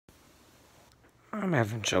I'm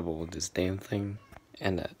having trouble with this damn thing.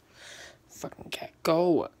 And that fucking cat.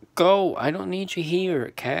 Go! Go! I don't need you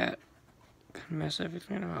here, cat. Gonna mess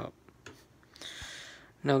everything up.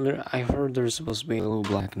 Now, I heard there's supposed to be a little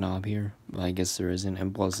black knob here, but I guess there isn't.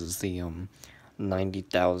 And plus, it's the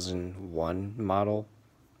 90,001 model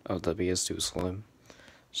of the PS2 Slim.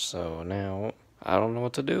 So now, I don't know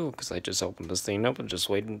what to do, because I just opened this thing up and just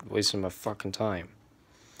wasting my fucking time.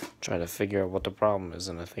 Trying to figure out what the problem is,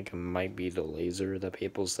 and I think it might be the laser that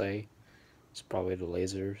people say. It's probably the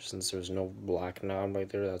laser, since there's no black knob right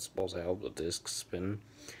there that's supposed to help the disc spin.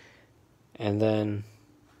 And then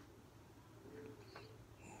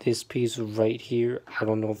this piece right here, I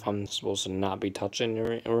don't know if I'm supposed to not be touching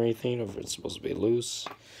or anything, or if it's supposed to be loose.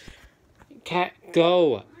 Cat,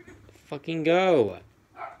 go! Fucking go!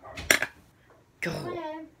 Go!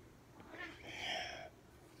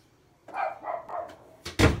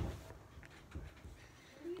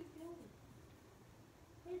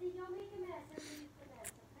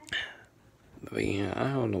 But yeah,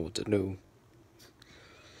 I don't know what to do.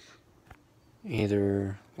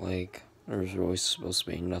 Either, like, there's always supposed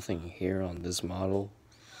to be nothing here on this model,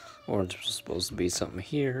 or there's supposed to be something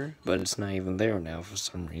here, but it's not even there now for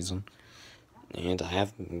some reason. And I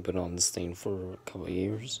haven't been on this thing for a couple of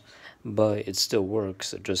years, but it still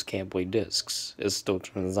works. It just can't play discs. It still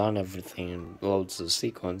turns on everything and loads the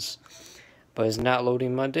sequence, but it's not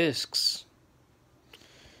loading my discs.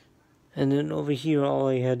 And then over here, all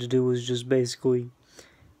I had to do was just basically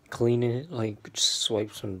clean it, like just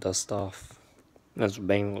swipe some dust off. That's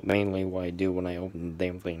mainly what I do when I open the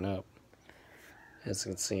damn thing up. As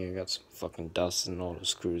you can see, I got some fucking dust and all the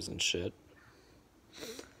screws and shit.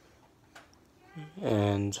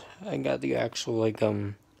 And I got the actual, like,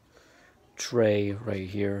 tray right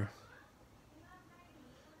here.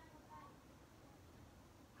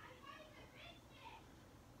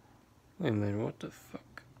 Wait a minute, what the fuck?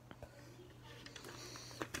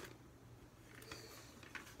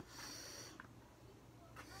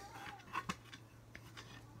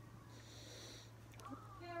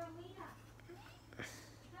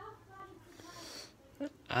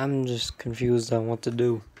 I'm just confused on what to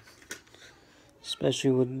do.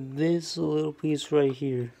 Especially with this little piece right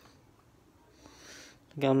here.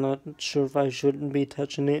 Like, I'm not sure if I shouldn't be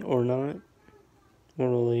touching it or not. Or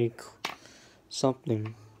like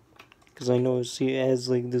something. Because I know, see, it has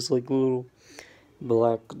like this like little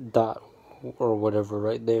black dot or whatever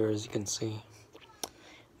right there, as you can see.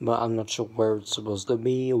 But I'm not sure where it's supposed to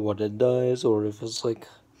be or what it does, or if it's like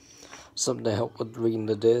something to help with reading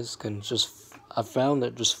the disc. And just, I found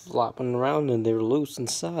it just flopping around and they're loose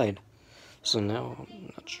inside. So now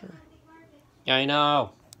I'm not sure. Yeah, I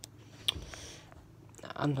know.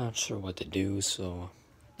 I'm not sure what to do, so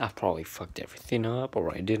I probably fucked everything up,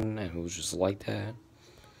 or I didn't, and it was just like that.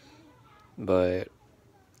 But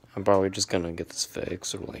I'm probably just gonna get this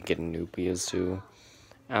fixed, or like get a new PS2.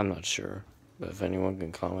 I'm not sure. But if anyone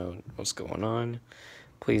can comment what's going on,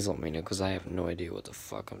 please let me know, because I have no idea what the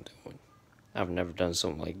fuck I'm doing. I've never done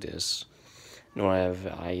something like this. Nor have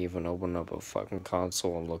I even opened up a fucking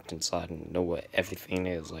console and looked inside and know what everything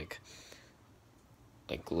is. Like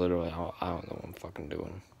literally, I don't know what I'm fucking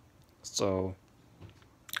doing. So,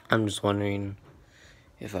 I'm just wondering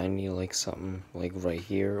if I need like something like right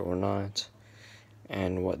here or not.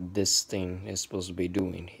 And what this thing is supposed to be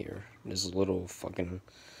doing here. This little fucking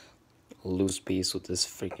loose piece with this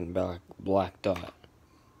freaking black dot.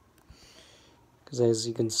 Because as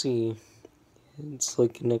you can see, it's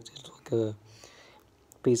like connected to like a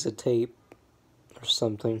piece of tape or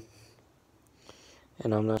something.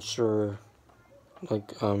 And I'm not sure,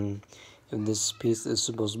 like, if this piece is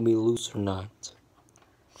supposed to be loose or not.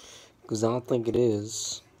 Because I don't think it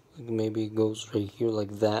is. Like, maybe it goes right here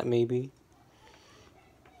like that, maybe.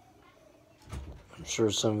 I'm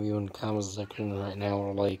sure some of you in the comments section right now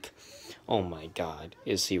are like, oh my god,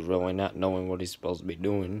 is he really not knowing what he's supposed to be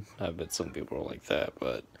doing? I bet some people are like that,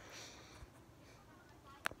 but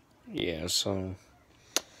yeah, so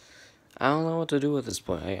I don't know what to do at this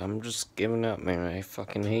point. I'm just giving up, man. I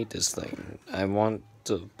fucking hate this thing. I want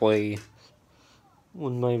to play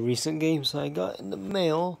one of my recent games I got in the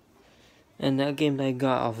mail, and that game that I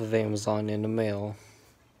got off of Amazon in the mail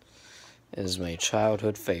is my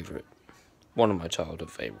childhood favorite. One of my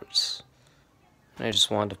childhood favorites. And I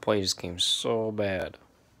just wanted to play this game so bad.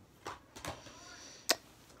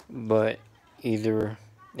 But either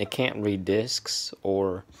it can't read discs,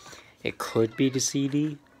 or it could be the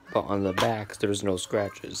CD, but on the back there's no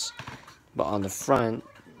scratches. But on the front,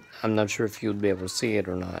 I'm not sure if you'd be able to see it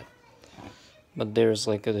or not. But there's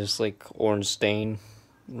like this like orange stain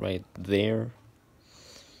right there.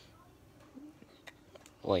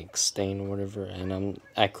 like stain or whatever, and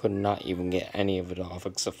I could not even get any of it off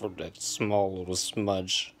except for that small little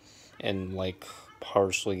smudge and like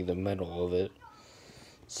partially the middle of it.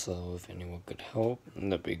 So if anyone could help,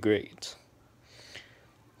 that'd be great.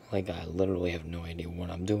 Like, I literally have no idea what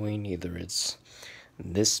I'm doing. Either it's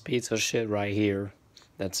this piece of shit right here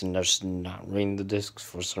that's just not reading the discs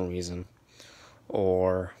for some reason,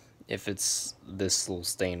 or if it's this little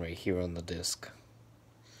stain right here on the disc.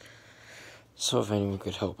 So if anyone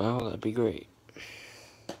could help out, that'd be great.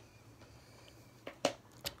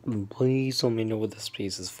 Please let me know what this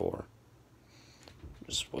piece is for.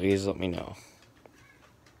 Just please let me know.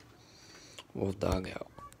 Wolf Dog out.